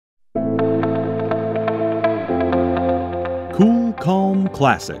Calm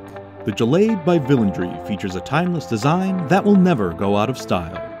Classic. The Gilade by Villandry features a timeless design that will never go out of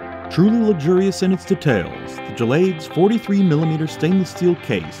style. Truly luxurious in its details, the Gilade's 43mm stainless steel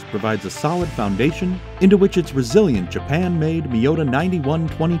case provides a solid foundation into which its resilient Japan-made Miyota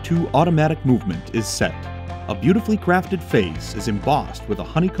 9122 automatic movement is set. A beautifully crafted face is embossed with a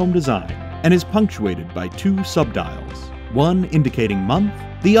honeycomb design and is punctuated by two subdials, one indicating month,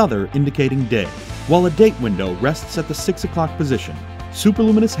 the other indicating day, while a date window rests at the 6 o'clock position.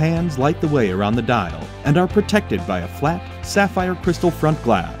 Superluminous hands light the way around the dial and are protected by a flat, sapphire crystal front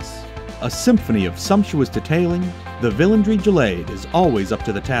glass. A symphony of sumptuous detailing, the Villandry Gilade is always up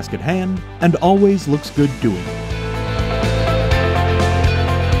to the task at hand and always looks good doing it.